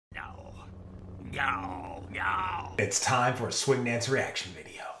Yo. It's time for a swing dance reaction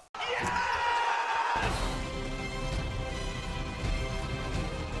video.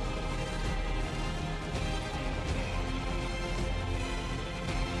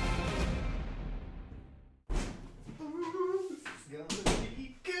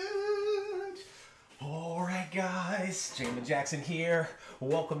 Alright guys, Jamin Jackson here.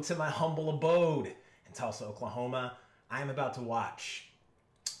 Welcome to my humble abode in Tulsa, Oklahoma. I am about to watch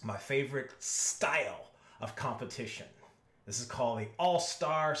my favorite style of competition. This is called the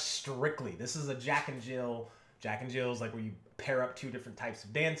All-Star Strictly. This is a Jack and Jill. Jack and Jill's like where you pair up two different types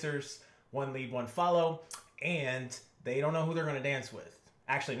of dancers. One lead, one follow. And they don't know who they're going to dance with.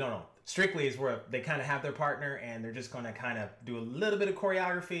 Actually, no. Strictly is where they kind of have their partner and they're just going to kind of do a little bit of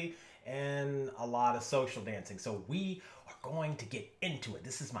choreography and a lot of social dancing. So we are going to get into it.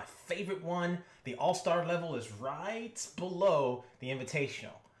 This is my favorite one. The All-Star level is right below the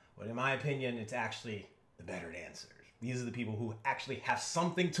Invitational. But in my opinion, it's actually the better dancers. These are the people who actually have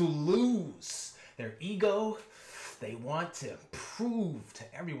something to lose. Their ego, they want to prove to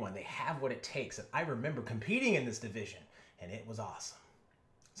everyone they have what it takes. And I remember competing in this division, and it was awesome.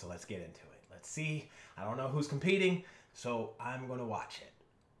 So let's get into it. Let's see. I don't know who's competing, so I'm going to watch it.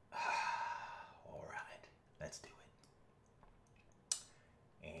 All right, let's do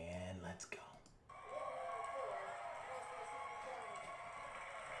it. And let's go.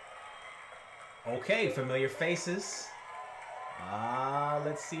 Okay, familiar faces.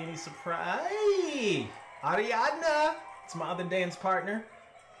 Let's see any surprise. Hey, Ariadna. It's my other dance partner.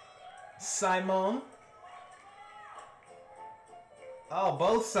 Simon. Oh,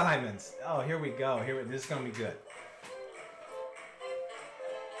 both Simons. Oh, here we go. This is gonna be good.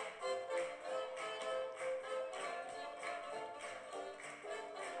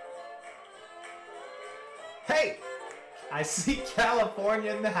 Hey, I see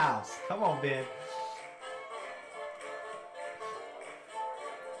California in the house. Come on, Ben.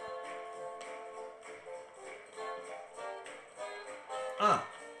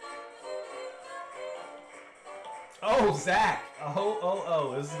 Oh, Zach.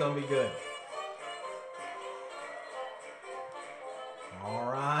 Oh, this is going to be good.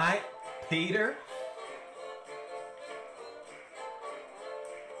 All right, Peter.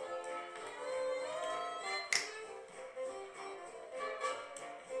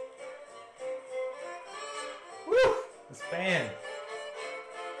 Woo! This band.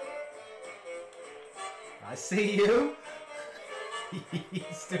 I see you.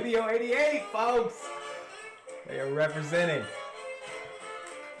 Studio 88, folks. They are representing.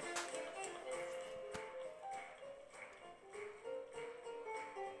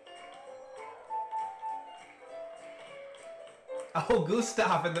 Oh,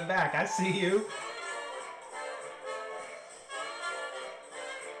 Gustav in the back. I see you.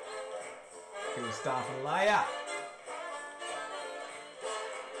 Gustav and Laya.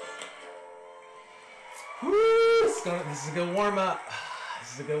 Woo! This is a good warm up.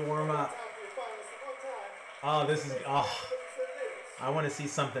 This is a good warm up. Oh, I want to see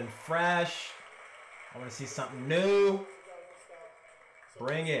something fresh. I want to see something new.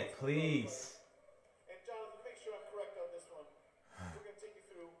 Bring it, please. And Jonathan, make sure I'm correct on this one. We're going to take you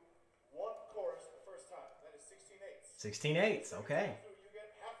through one chorus the first time. That is 16/8. 16/8, okay. You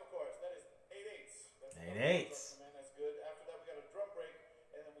get half a chorus. That is 8/8. Man, that's good. After that, we got a drum break,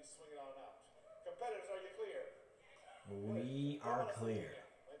 and then we swing it on out. Competitors, are you clear? We are clear.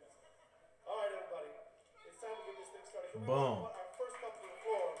 All right, everybody. It's time to get this thing started. Boom. Our first couple of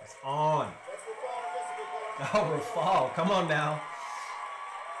forms. It's on. That's Rafal. Oh, Rafal. Come on now.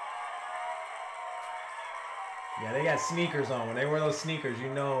 Yeah, they got sneakers on. When they wear those sneakers, you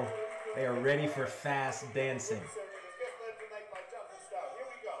know they are ready for fast dancing.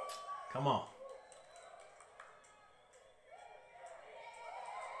 Come on.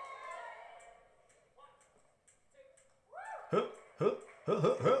 Huh, huh, huh,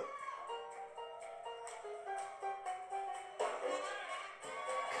 huh, huh.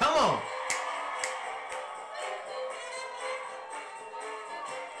 Come on.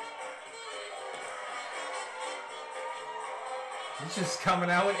 He's just coming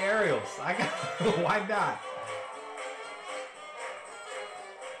out with aerials. Why not?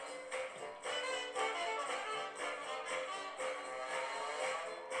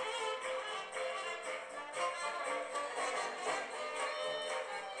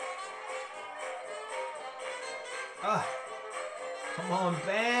 Come on,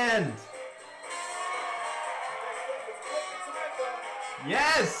 band.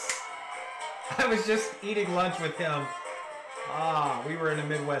 Yes! I was just eating lunch with him. We were in the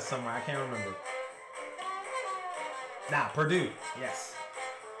Midwest somewhere. I can't remember. Nah, Purdue. Yes.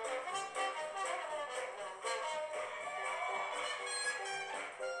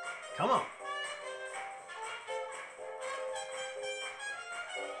 Come on.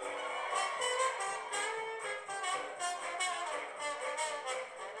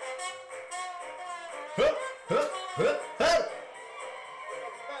 Hup, hup, hup, hup.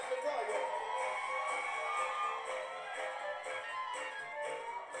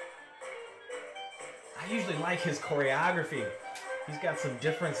 I usually like his choreography. He's got some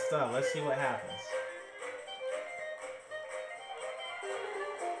different stuff. Let's see what happens.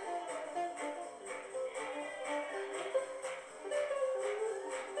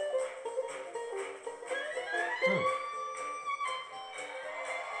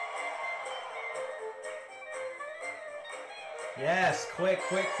 Yes, quick,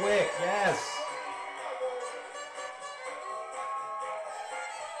 quick, quick. Yes.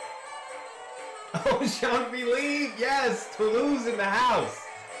 Oh, Jean-Philippe. Yes, Toulouse in the house.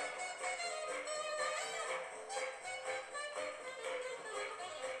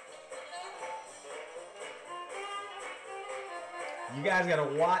 You guys got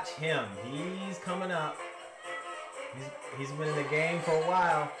to watch him. He's coming up. He's been in the game for a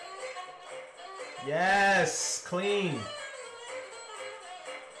while. Yes, clean.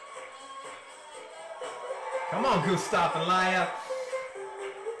 Come on, Gustav and Laya.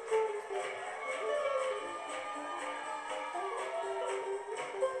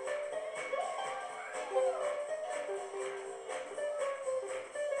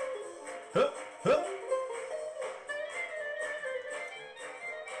 Hup, hup.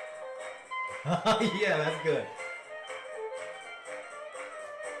 Yeah, that's good.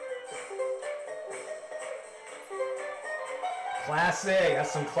 Classic.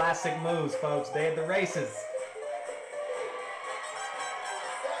 That's some classic moves, folks. They had the races.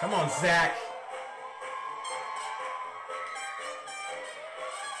 Come on, Zach.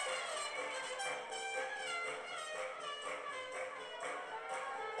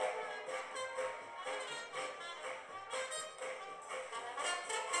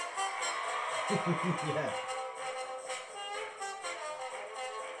 Yeah.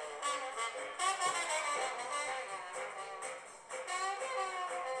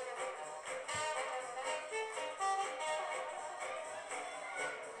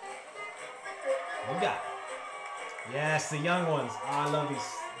 We got it. Yes, the young ones. Oh, I love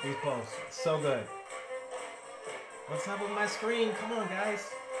these posts. So good. What's up with my screen? Come on, guys.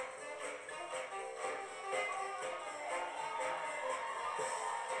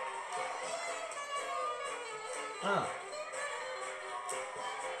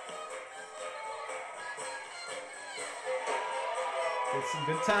 It's some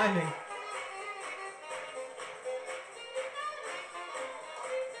good timing.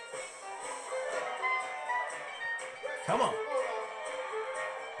 Come on.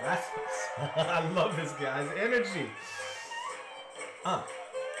 That's I love this guy's energy.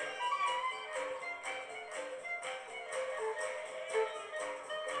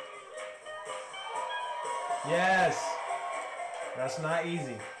 Yes. That's not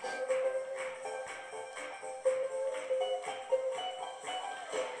easy.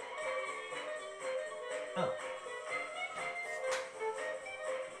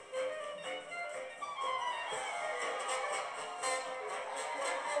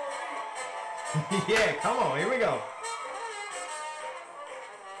 Yeah, come on, here we go.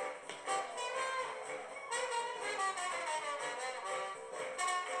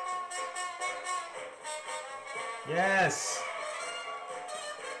 Yes.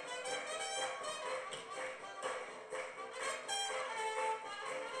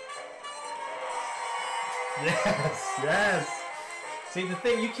 Yes, yes. See, the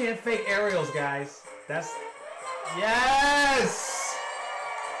thing, you can't fake aerials, guys. That's... Yes!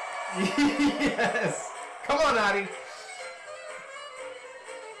 Yes! Come on, Adi.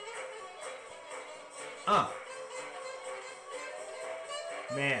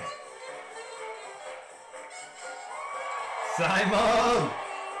 Man. Simon!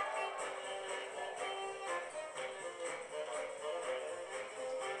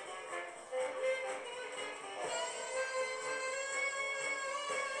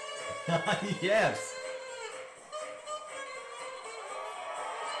 Yes.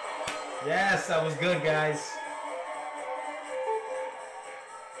 Yes, that was good, guys.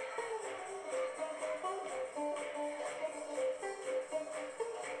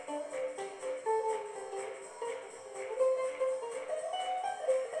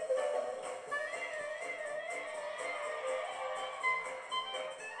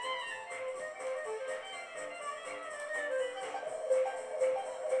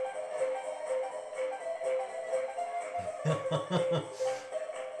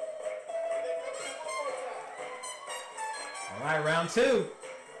 All right, round two.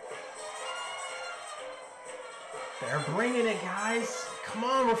 They're bringing it, guys. Come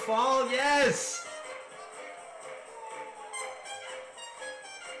on, Rafal. Yes.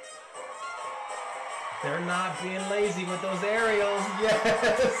 They're not being lazy with those aerials.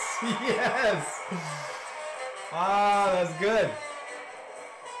 Yes. Yes. Ah, that's good.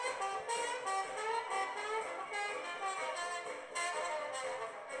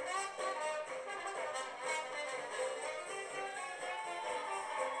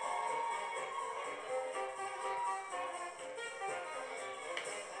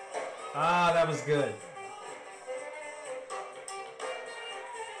 Ah, that was good.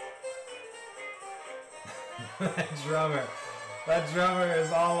 That drummer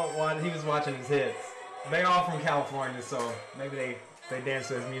is all what he was watching his hits. They're all from California, so maybe they dance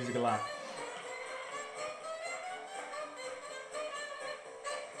to his music a lot.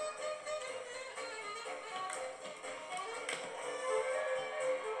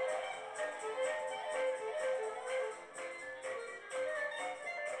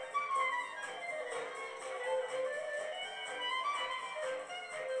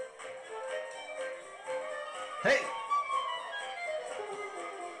 Hey!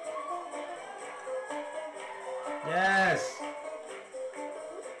 Yes!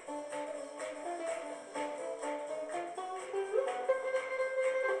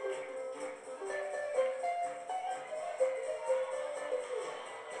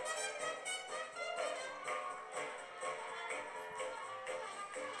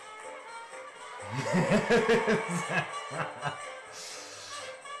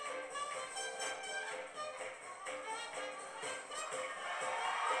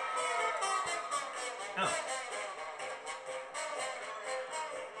 Oh.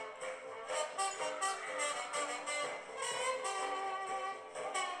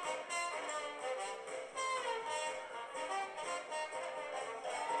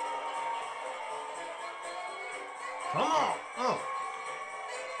 Come on! Oh!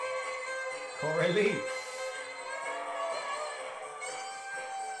 Corey Lee.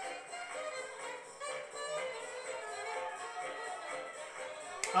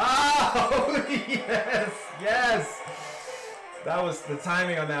 Oh, yes, yes. That was, the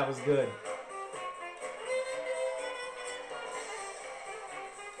timing on that was good.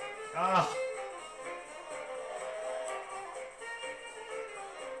 Ah.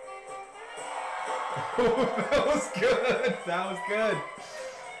 That was good. That was good.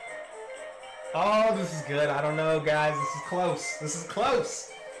 Oh, this is good. I don't know, guys. This is close. This is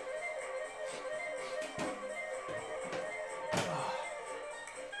close.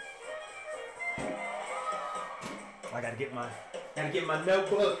 I gotta get my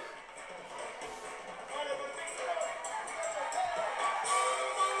notebook.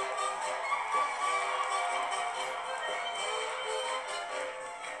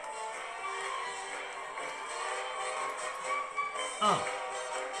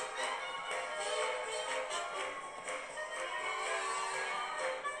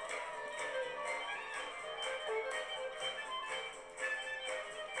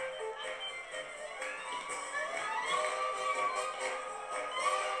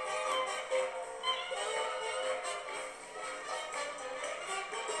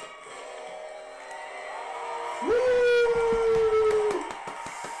 Woo!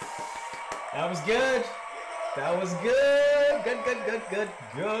 That was good. That was good. Good, good, good,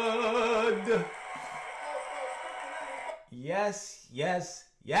 good, good. Yes, yes,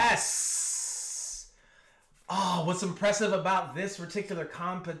 yes. Oh, what's impressive about this particular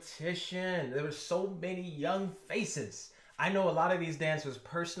competition? There were so many young faces. I know a lot of these dancers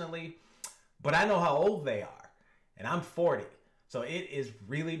personally, but I know how old they are. And I'm 40. So it is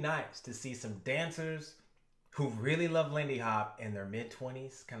really nice to see some dancers who really love Lindy Hop in their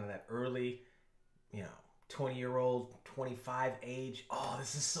mid-20s, kind of that early, 20-year-old, 25 age. Oh,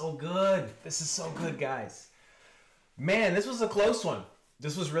 this is so good. This is so good, guys. Man, this was a close one.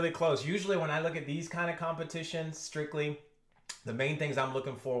 This was really close. Usually when I look at these kind of competitions, strictly, the main things I'm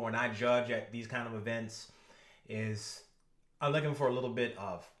looking for when I judge at these kind of events is I'm looking for a little bit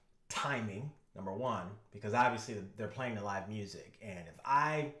of timing, number one, because obviously they're playing the live music. And if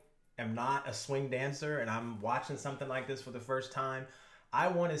I am not a swing dancer and I'm watching something like this for the first time, I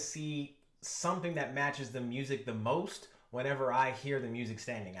want to see something that matches the music the most whenever I hear the music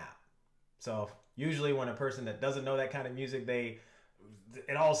standing out. So usually when a person that doesn't know that kind of music,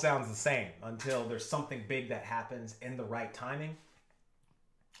 it all sounds the same until there's something big that happens in the right timing.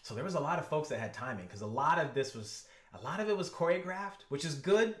 So there was a lot of folks that had timing, because a lot of it was choreographed, which is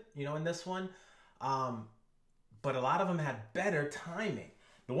good, in this one. But a lot of them had better timing.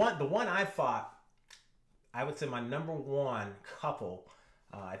 The one I thought, I would say my number one couple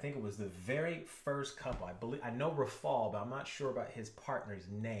I think it was the very first couple. I know Rafal, but I'm not sure about his partner's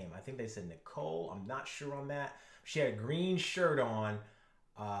name. I think they said Nicole. I'm not sure on that. She had a green shirt on.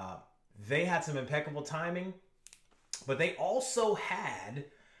 They had some impeccable timing, but they also had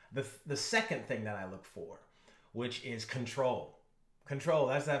the second thing that I look for, which is control. Control,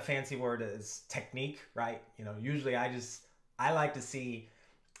 that's that fancy word, is technique, right? You know, usually I like to see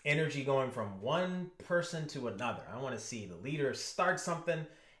energy going from one person to another. I want to see the leader start something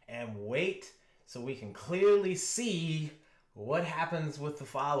and wait so we can clearly see what happens with the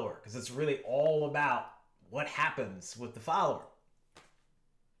follower, because it's really all about what happens with the follower.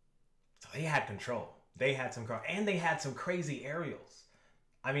 So they had control. They had some control, and they had some crazy aerials.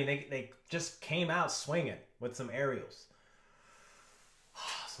 I mean, they just came out swinging with some aerials.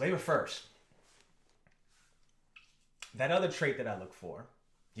 So they were first. That other trait that I look for,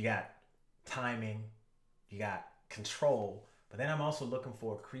 you got timing, you got control, but then I'm also looking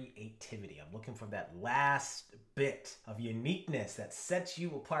for creativity. I'm looking for that last bit of uniqueness that sets you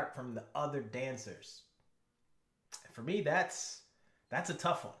apart from the other dancers. For me, that's a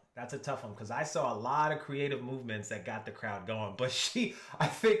tough one. That's a tough one, because I saw a lot of creative movements that got the crowd going. But I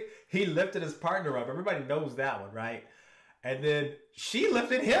think he lifted his partner up. Everybody knows that one, right? And then she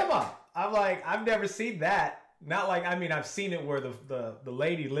lifted him up. I'm like, I've never seen that. Not like, I mean, I've seen it where the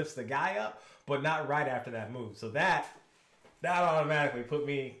lady lifts the guy up, but not right after that move. So that automatically put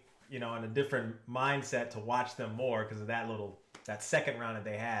me, you know, in a different mindset to watch them more because of that second round that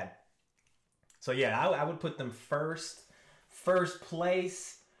they had. So yeah, I would put them first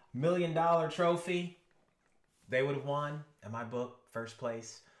place, $1 million trophy. They would have won in my book, first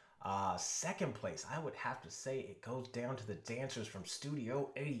place. Second place, I would have to say it goes down to the dancers from Studio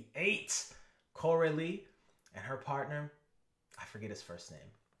 88. Coralie and her partner, I forget his first name.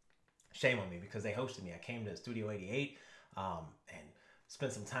 Shame on me, because they hosted me. I came to Studio 88 and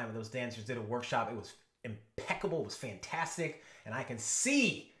spent some time with those dancers, did a workshop. It was impeccable. It was fantastic. And I can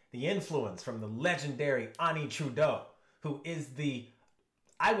see the influence from the legendary Ani Trudeau, who is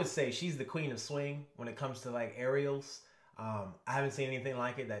I would say she's the queen of swing when it comes to like aerials. I haven't seen anything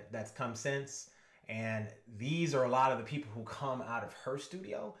like it that's come since. And these are a lot of the people who come out of her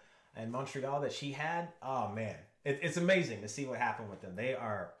studio in Montreal that she had. Oh man, it's amazing to see what happened with them. They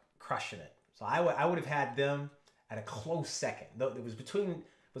are crushing it. So I would have had them at a close second. It was between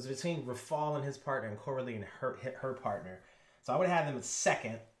Rafal and his partner and Coralie and her partner. So I would have them at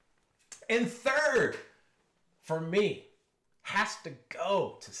second. And third, for me, has to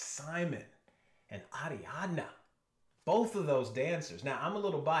go to Simon and Ariadna. Both of those dancers. Now, I'm a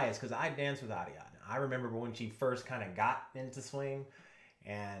little biased because I danced with Ariadna. I remember when she first kind of got into swing,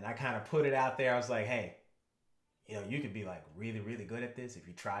 and I kind of put it out there. I was like, hey, you know, you could be like really, really good at this if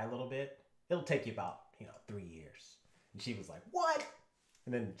you try a little bit. It'll take you about, 3 years. And she was like, what?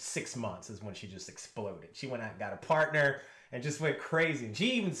 And then 6 months is when she just exploded. She went out and got a partner and just went crazy. And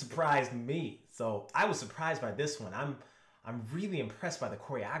she even surprised me. So I was surprised by this one. I'm really impressed by the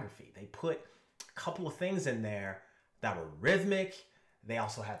choreography. They put a couple of things in there that were rhythmic. They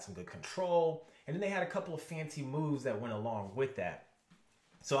also had some good control. And then they had a couple of fancy moves that went along with that.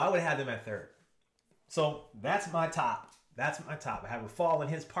 So I would have had them at third. So that's my top. That's my top. I had Rafal and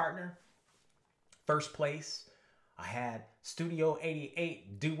his partner. First place, I had Studio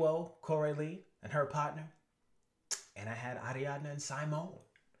 88 duo, Coralie and her partner. And I had Ariadna and Simone.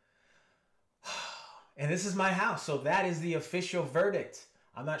 And this is my house, so that is the official verdict.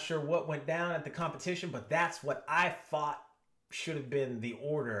 I'm not sure what went down at the competition, but that's what I thought should have been the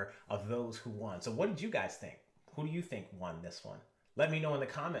order of those who won. So what did you guys think? Who do you think won this one? Let me know in the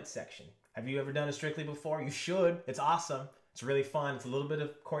comments section. Have you ever done a Strictly before? You should. It's awesome. It's really fun. It's a little bit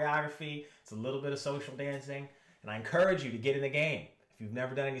of choreography. It's a little bit of social dancing. And I encourage you to get in the game. If you've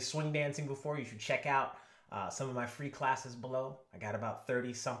never done any swing dancing before, you should check out some of my free classes below. I got about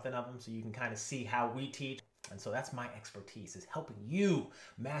 30 something of them, so you can kind of see how we teach. And so that's my expertise, is helping you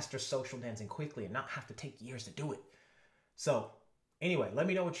master social dancing quickly and not have to take years to do it. So anyway, let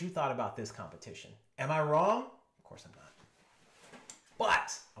me know what you thought about this competition. Am I wrong? Of course I'm not.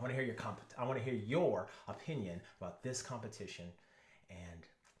 But I want to hear your opinion about this competition and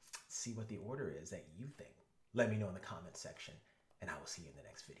see what the order is that you think. Let me know in the comment section, and I will see you in the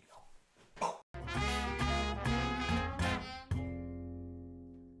next video.